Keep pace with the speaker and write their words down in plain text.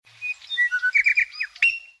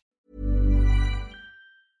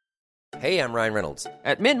Hey, I'm Ryan Reynolds.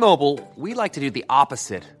 At Mint Mobile, we like to do the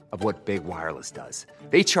opposite of what Big Wireless does.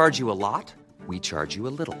 They charge you a lot, we charge you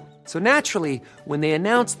a little. So naturally, when they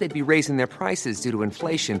announced they'd be raising their prices due to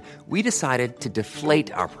inflation, we decided to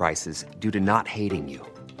deflate our prices due to not hating you.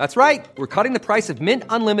 That's right. We're cutting the price of Mint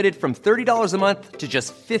Unlimited from $30 a month to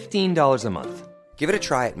just $15 a month. Give it a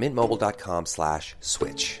try at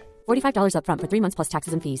mintmobile.com/switch. $45 up front for 3 months plus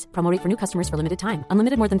taxes and fees. Promo rate for new customers for limited time.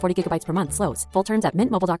 Unlimited more than 40 gigabytes per month slows. Full terms at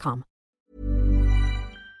mintmobile.com.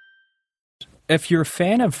 If you're a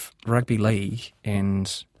fan of Rugby League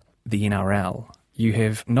and the NRL, you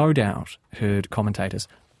have no doubt heard commentators,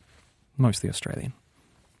 mostly Australian,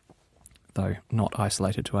 though not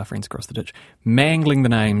isolated to our friends across the ditch, mangling the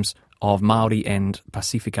names of Māori and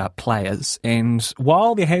Pasifika players. And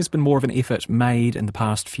while there has been more of an effort made in the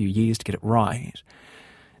past few years to get it right,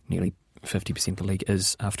 nearly 50% of the league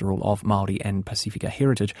is, after all, of Māori and Pasifika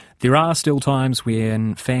heritage, there are still times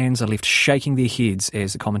when fans are left shaking their heads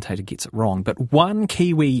as the commentator gets it wrong. But one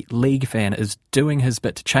Kiwi league fan is doing his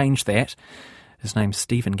bit to change that. His name's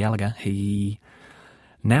Stephen Gallagher. He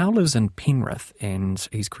now lives in Penrith, and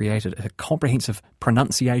he's created a comprehensive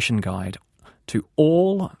pronunciation guide to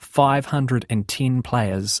all 510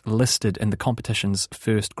 players listed in the competition's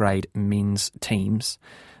first grade men's teams.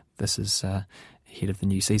 This is ahead of the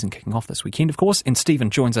new season kicking off this weekend, of course, and Stephen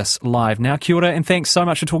joins us live now. Kia ora, and thanks so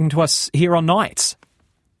much for talking to us here on Nights.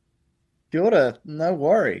 Kia ora, no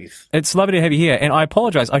worries. It's lovely to have you here, and I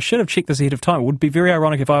apologise, I should have checked this ahead of time. It would be very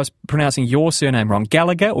ironic if I was pronouncing your surname wrong.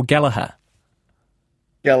 Gallagher or Gallagher?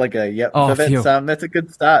 Gallagher, yep. Oh, so that's a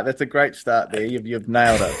good start. That's a great start there. You've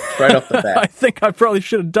nailed it straight off the bat. I think I probably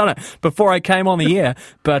should have done it before I came on the air,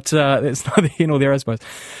 but that's neither here nor there, I suppose.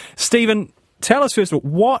 Stephen, tell us first of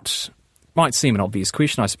all, what might seem an obvious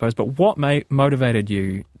question, I suppose, but what motivated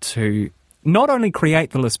you to not only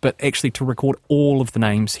create the list, but actually to record all of the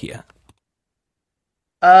names here?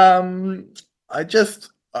 I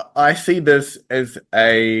see this as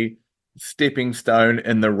a stepping stone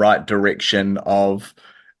in the right direction of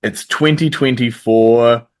it's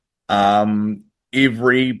 2024.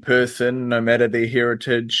 Every person, no matter their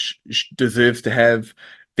heritage, deserves to have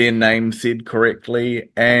their name said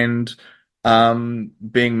correctly. And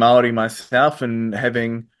being Māori myself and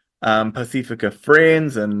having Pasifika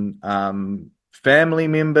friends and family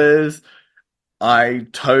members, I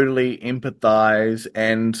totally empathize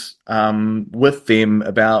and with them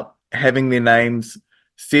about having their names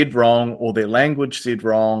said wrong or their language said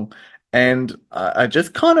wrong. And I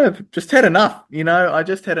just kind of just had enough, I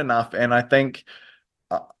just had enough. And I think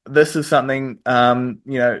this is something,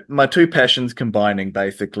 my two passions combining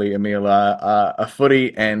basically, Emil, are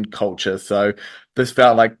footy and culture. So this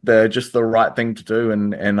felt like just the right thing to do.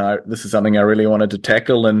 And this is something I really wanted to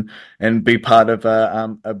tackle and be part of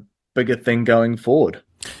a bigger thing going forward.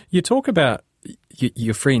 You talk about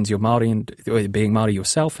your friends, your Māori and being Māori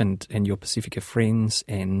yourself and your Pasifika friends,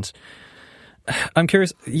 and I'm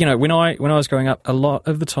curious, when I was growing up, a lot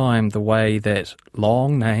of the time the way that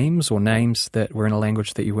long names or names that were in a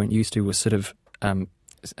language that you weren't used to was sort of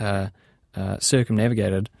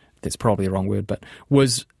circumnavigated, that's probably the wrong word, but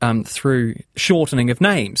was through shortening of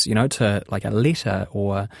names, to like a letter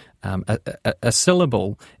or a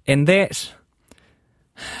syllable, and that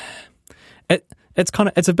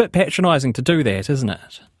it's a bit patronising to do that, isn't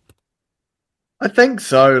it? I think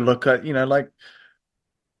so. Look,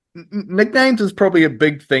 nicknames is probably a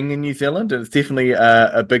big thing in New Zealand, and it's definitely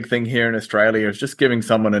a big thing here in Australia. It's just giving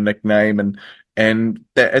someone a nickname, and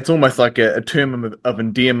that it's almost like a term of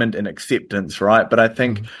endearment and acceptance, right? But I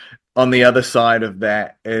think on the other side of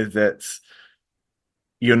that is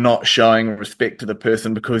you're not showing respect to the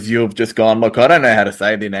person because you've just gone, look, I don't know how to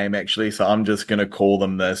say their name actually, so I'm just going to call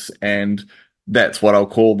them this, and that's what I'll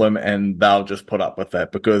call them, and they'll just put up with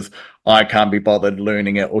that because I can't be bothered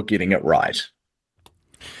learning it or getting it right.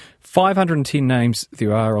 510 names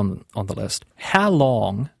there are on the list. How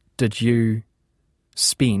long did you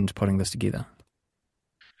spend putting this together?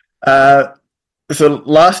 So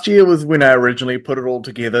last year was when I originally put it all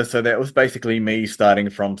together. So that was basically me starting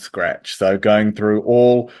from scratch. So going through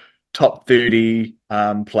all top 30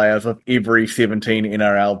 players of every 17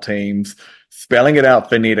 NRL teams, spelling it out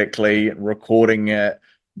phonetically, recording it.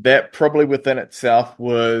 That probably within itself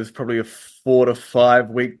was probably a 4 to 5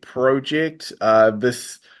 week project.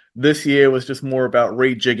 This year was just more about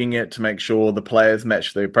rejigging it to make sure the players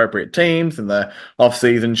match the appropriate teams, and the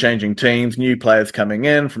off-season changing teams, new players coming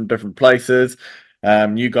in from different places,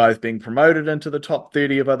 new guys being promoted into the top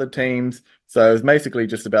 30 of other teams. So it was basically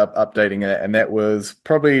just about updating it, and that was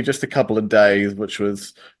probably just a couple of days, which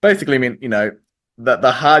was basically meant,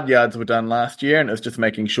 the hard yards were done last year, and it's just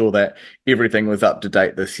making sure that everything was up to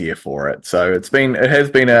date this year for it. So it has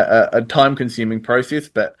been a time consuming process,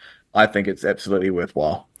 but I think it's absolutely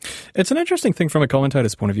worthwhile. It's an interesting thing from a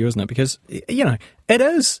commentator's point of view, isn't it? Because,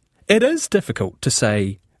 it is difficult to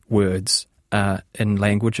say words in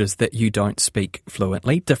languages that you don't speak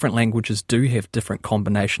fluently. Different languages do have different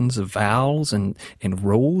combinations of vowels and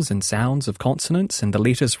rules and sounds of consonants, and the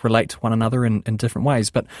letters relate to one another in different ways.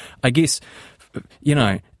 But I guess,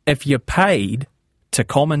 if you're paid to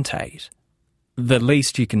commentate, the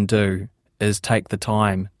least you can do is take the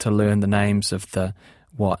time to learn the names of the,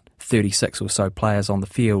 36 or so players on the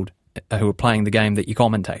field who are playing the game that you're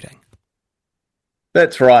commentating.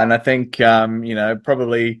 That's right. And I think,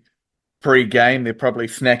 probably pre-game, they're probably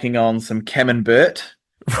snacking on some camembert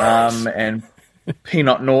and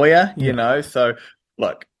peanut noya, So,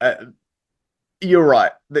 look, you're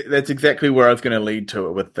right. That's exactly where I was going to lead to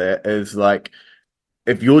it with that, is like,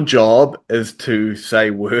 if your job is to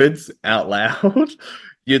say words out loud,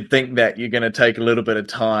 you'd think that you're going to take a little bit of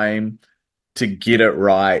time to get it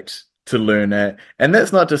right, to learn it. And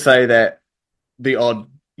that's not to say that the odd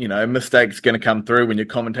mistake's going to come through when you're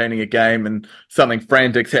commentating a game and something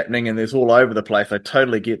frantic's happening and there's all over the place. I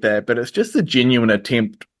totally get that, but it's just a genuine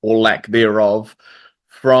attempt or lack thereof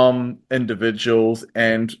from individuals,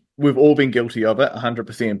 and we've all been guilty of it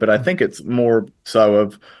 100%, but I think it's more so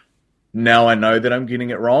of, now I know that I'm getting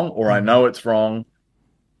it wrong, or I know it's wrong,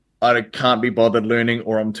 I can't be bothered learning,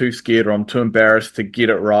 or I'm too scared, or I'm too embarrassed to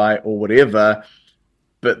get it right, or whatever.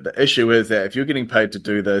 But the issue is that if you're getting paid to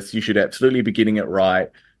do this, you should absolutely be getting it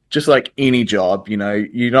right. Just like any job,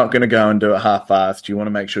 you're not going to go and do it half-assed. You want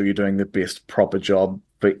to make sure you're doing the best proper job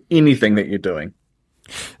for anything that you're doing.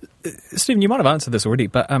 Stephen, you might have answered this already,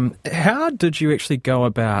 but how did you actually go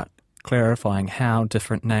about clarifying how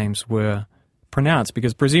different names were pronounced?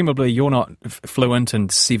 Because presumably you're not fluent in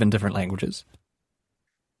 7 different languages.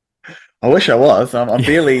 I wish I was. I'm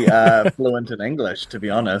barely fluent in English, to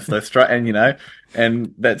be honest.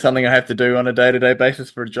 And that's something I have to do on a day-to-day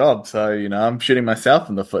basis for a job. So, I'm shooting myself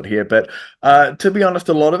in the foot here. But to be honest,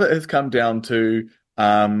 a lot of it has come down to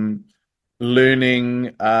learning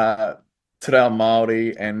Te Reo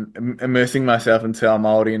Māori and immersing myself in Te Reo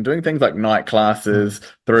Māori and doing things like night classes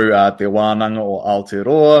through Te Wānanga or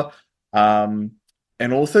Aotearoa,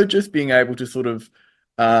 and also just being able to sort of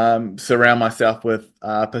surround myself with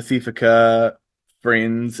Pasifika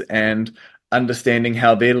friends and understanding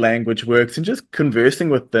how their language works and just conversing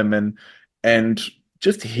with them and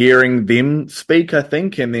just hearing them speak, I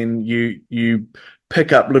think, and then you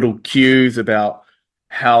pick up little cues about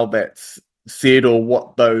how that's said or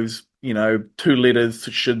what those 2 letters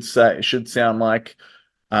should sound like.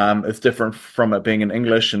 It's different from it being in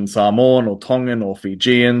English and Samoan or Tongan or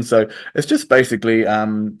Fijian. So it's just basically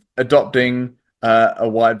adopting a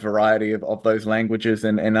wide variety of those languages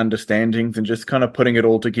and understandings, and just kind of putting it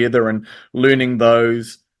all together and learning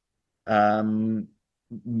those, the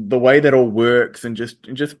way that all works, and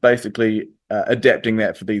just basically adapting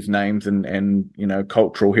that for these names and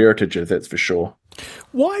cultural heritages. That's for sure.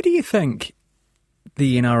 Why do you think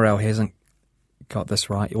the NRL hasn't got this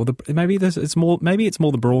right, or maybe it's more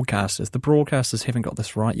the broadcasters? The broadcasters haven't got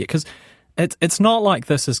this right yet, because it's not like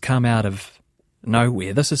this has come out of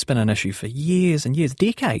nowhere. This has been an issue for years and years,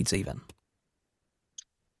 decades even.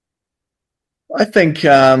 I think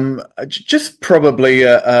just probably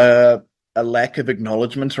a lack of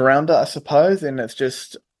acknowledgement around it, I suppose. And it's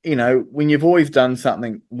just, when you've always done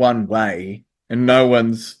something one way and no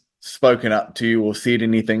one's spoken up to you or said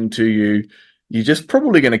anything to you, you're just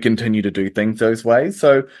probably going to continue to do things those ways.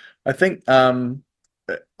 So I think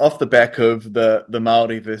off the back of the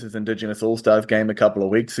Māori versus Indigenous All-Stars game a couple of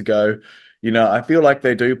weeks ago, I feel like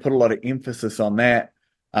they do put a lot of emphasis on that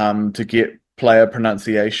to get player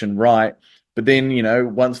pronunciation right. But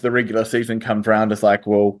then, once the regular season comes around, it's like,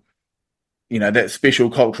 well, that special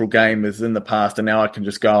cultural game is in the past, and now I can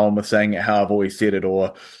just go on with saying it how I've always said it.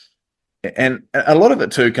 And a lot of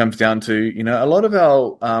it too comes down to, a lot of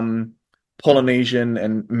our Polynesian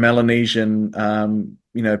and Melanesian,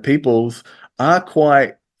 peoples are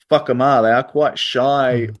quite whakamā. They are quite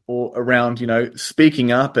shy or around,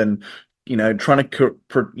 speaking up and, trying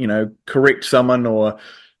to, correct someone or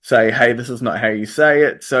say, hey, this is not how you say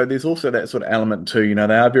it. So there's also that sort of element too. They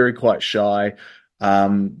are very quite shy.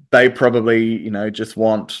 They probably, just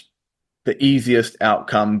want the easiest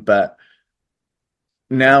outcome. But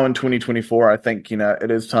now in 2024, I think,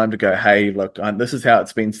 it is time to go, hey, look, this is how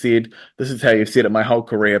it's been said. This is how you've said it my whole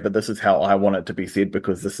career, but this is how I want it to be said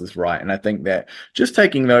because this is right. And I think that just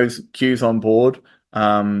taking those cues on board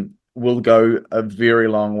will go a very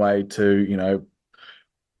long way to,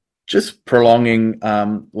 just prolonging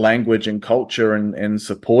language and culture and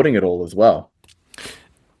supporting it all as well.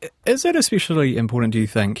 Is it especially important, do you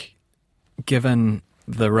think, given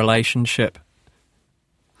the relationship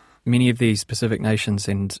many of these Pacific nations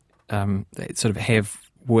and sort of have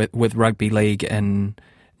with rugby league in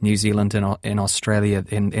New Zealand and in Australia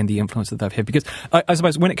and the influence that they've had? Because I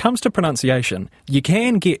suppose when it comes to pronunciation, you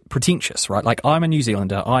can get pretentious, right? Like, I'm a New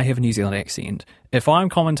Zealander, I have a New Zealand accent. If I'm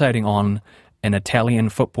commentating on an Italian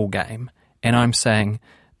football game and I'm saying,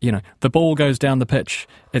 the ball goes down the pitch,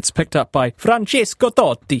 it's picked up by Francesco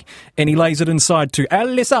Totti, and he lays it inside to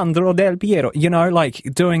Alessandro Del Piero, like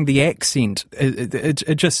doing the accent,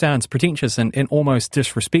 it just sounds pretentious and almost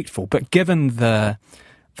disrespectful. But given the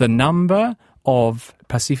number of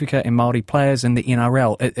Pasifika and Māori players in the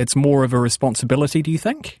NRL, it's more of a responsibility, do you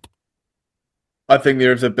think? I think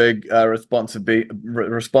there is a big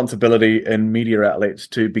responsibility in media outlets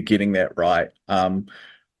to be getting that right.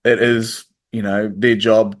 It is, their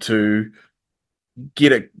job to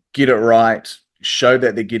get it right, show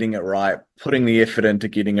that they're getting it right, putting the effort into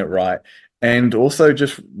getting it right, and also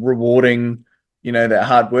just rewarding, that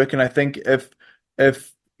hard work. And I think if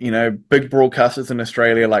big broadcasters in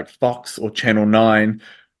Australia like Fox or Channel 9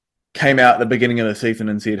 came out at the beginning of the season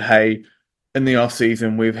and said, hey, in the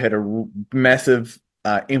off-season, we've had a massive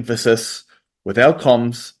emphasis with our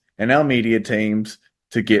comms and our media teams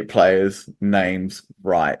to get players' names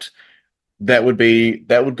right. That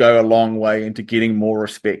would go a long way into getting more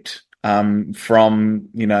respect from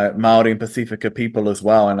Māori and Pasifika people as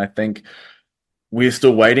well. And I think we're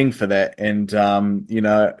still waiting for that. And for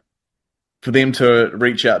them to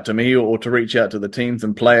reach out to me or to reach out to the teams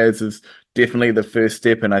and players is definitely the first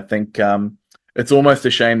step. And I think it's almost a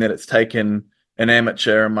shame that it's taken an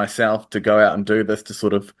amateur and myself to go out and do this, to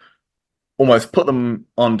sort of almost put them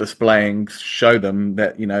on display and show them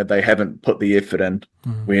that, they haven't put the effort in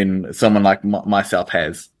when someone like myself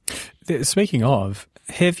has. Speaking of,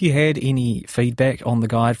 have you had any feedback on the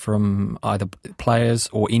guide from either players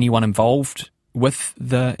or anyone involved with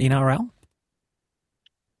the NRL?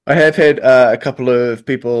 I have had a couple of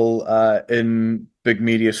people in big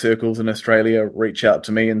media circles in Australia reach out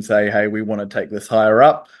to me and say, hey, we want to take this higher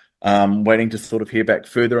up. Waiting to sort of hear back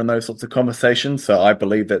further on those sorts of conversations. So I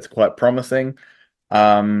believe that's quite promising.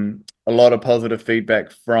 A lot of positive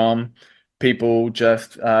feedback from people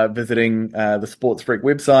just visiting the Sports Freak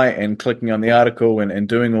website and clicking on the article and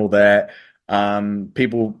doing all that.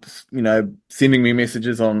 People, sending me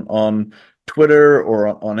messages on Twitter or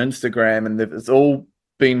on Instagram, and it's all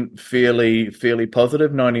been fairly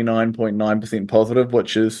positive, 99.9% positive,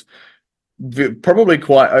 which is probably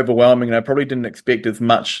quite overwhelming. And I probably didn't expect as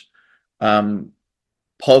much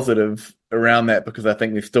positive around that, because I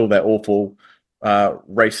think there's still that awful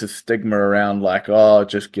racist stigma around, like, oh,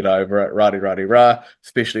 just get over it, rah-de-rah-de-rah,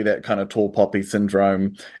 especially that kind of tall poppy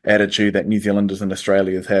syndrome attitude that New Zealanders and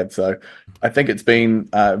Australians had. So I think it's been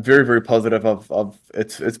very, very positive.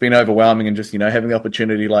 It's been overwhelming, and just, having the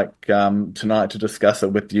opportunity like tonight to discuss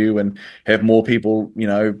it with you and have more people,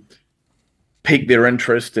 pique their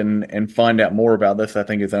interest and find out more about this, I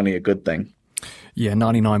think is only a good thing. Yeah,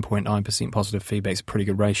 99.9% positive feedback is a pretty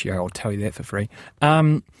good ratio, I'll tell you that for free.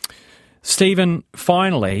 Stephen,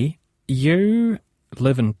 finally, you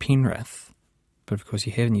live in Penrith, but of course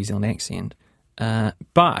you have a New Zealand accent,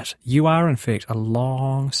 but you are in fact a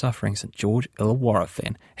long-suffering St George Illawarra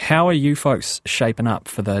fan. How are you folks shaping up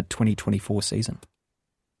for the 2024 season?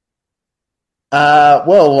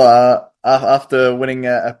 After winning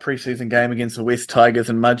a pre-season game against the West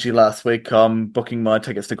Tigers and Mudgee last week, I'm booking my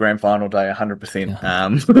tickets to Grand Final Day 100%. Yeah.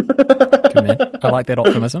 Good man. I like that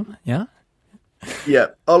optimism, yeah? Yeah.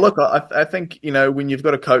 Oh, look, I think, when you've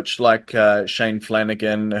got a coach like Shane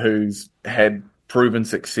Flanagan, who's had proven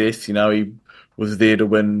success, he was there to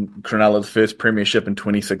win Cronulla's first premiership in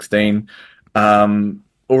 2016.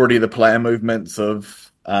 Already the player movements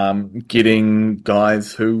of getting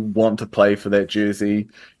guys who want to play for that jersey,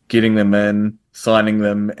 getting them in, signing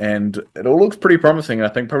them, and it all looks pretty promising. I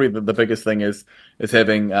think probably the biggest thing is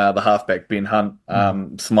having the halfback Ben Hunt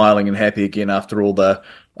smiling and happy again after all the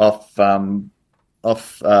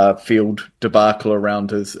off-field debacle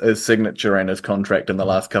around his signature and his contract in the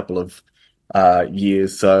last couple of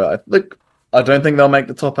years. So I don't think they'll make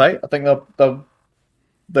the top 8. I think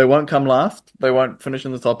they won't come last. They won't finish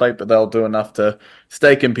in the top 8, but they'll do enough to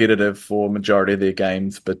stay competitive for majority of their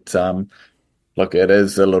games. But look, it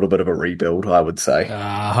is a little bit of a rebuild, I would say.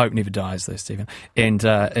 Hope never dies, though, Stephen. And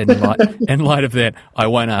in light of that, I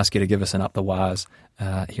won't ask you to give us an up the wires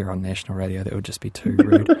here on national radio. That would just be too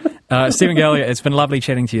rude. Stephen Gallagher, it's been lovely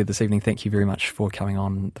chatting to you this evening. Thank you very much for coming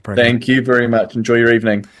on the program. Thank you very much. Enjoy your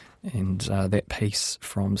evening. And that piece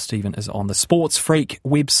from Stephen is on the Sports Freak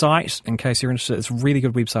website. In case you're interested, it's a really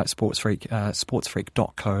good website, Sports Freak,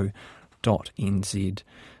 sportsfreak.co.nz.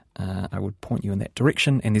 I would point you in that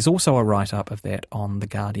direction. And there's also a write-up of that on The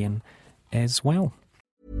Guardian as well.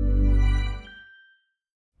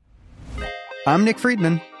 I'm Nick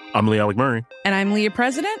Friedman. I'm Lee Alec Murray. And I'm Leah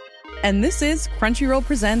President. And this is Crunchyroll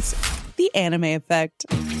Presents The Anime Effect.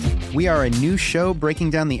 We are a new show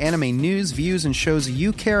breaking down the anime news, views, and shows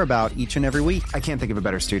you care about each and every week. I can't think of a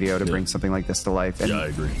better studio to bring something like this to life. And I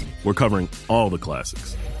agree. We're covering all the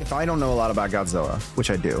classics. If I don't know a lot about Godzilla, which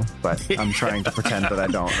I do, but I'm trying to pretend that I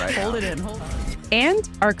don't right now. Hold it in. And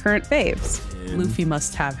our current faves. Luffy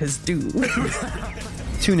must have his due.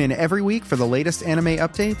 Tune in every week for the latest anime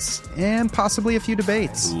updates and possibly a few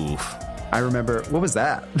debates. Oof. I remember, what was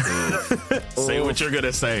that? Say what you're going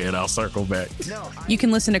to say and I'll circle back. You can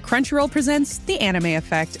listen to Crunchyroll Presents The Anime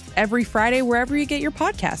Effect every Friday wherever you get your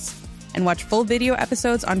podcasts. And watch full video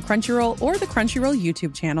episodes on Crunchyroll or the Crunchyroll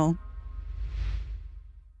YouTube channel.